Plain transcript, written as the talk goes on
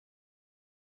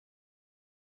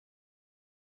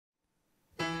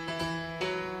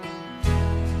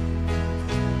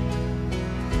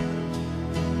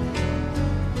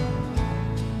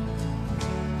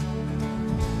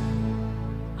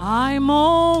I'm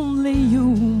only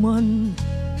human.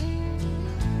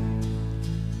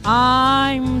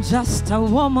 I'm just a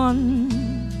woman.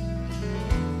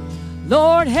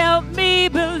 Lord, help me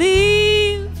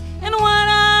believe in what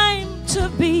I'm to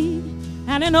be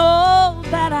and in all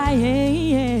that I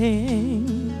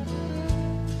am.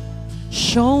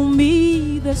 Show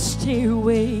me the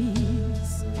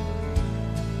stairways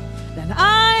that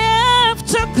I have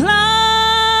to climb.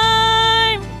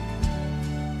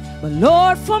 But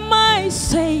Lord, for my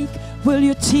sake, will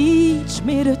you teach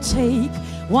me to take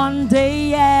one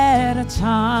day at a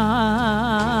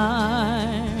time?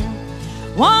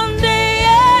 One day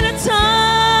at a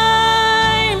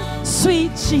time,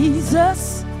 sweet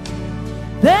Jesus,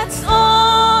 that's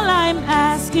all I'm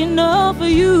asking of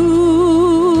you.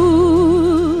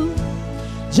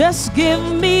 Just give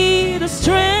me the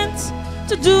strength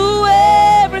to do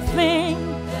everything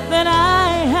that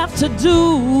I have to do.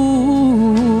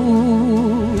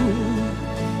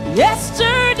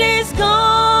 Yesterday's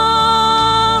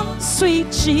gone,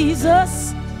 sweet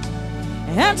Jesus,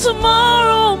 and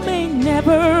tomorrow may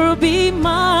never be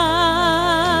mine.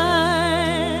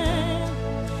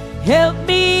 Help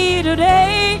me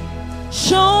today,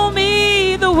 show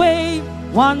me the way,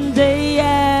 one day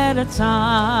at a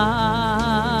time.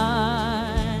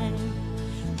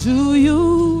 Do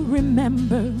you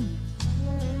remember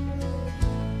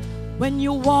when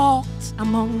you walked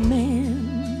among men?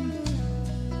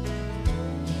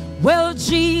 Well,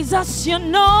 Jesus, you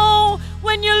know,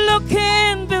 when you're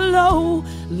looking below,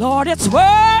 Lord, it's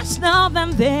worse now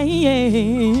than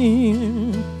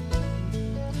then.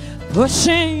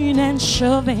 Pushing and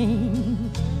shoving,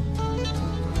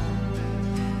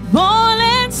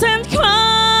 violence and crime.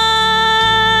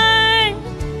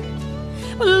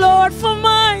 Lord, for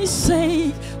my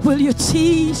sake, will you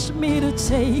teach me to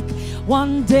take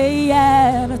one day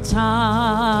at a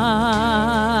time?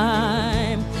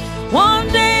 One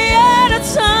day at a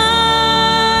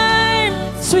time,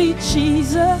 sweet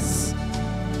Jesus,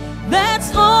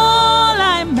 that's all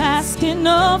I'm asking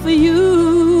of you.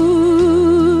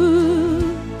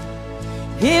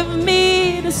 Give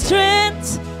me the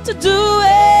strength to do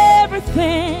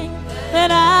everything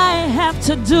that I have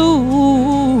to do.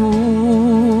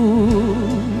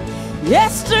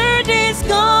 Yesterday's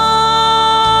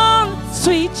gone,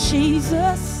 sweet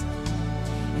Jesus,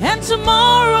 and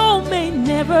tomorrow may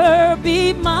never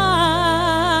be mine.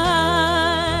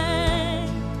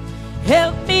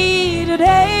 Help me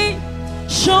today,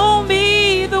 show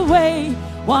me the way,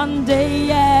 one day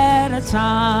at a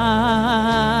time.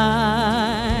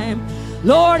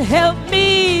 Lord, help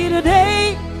me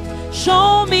today,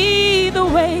 show me the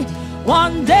way,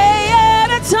 one day at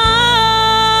a time.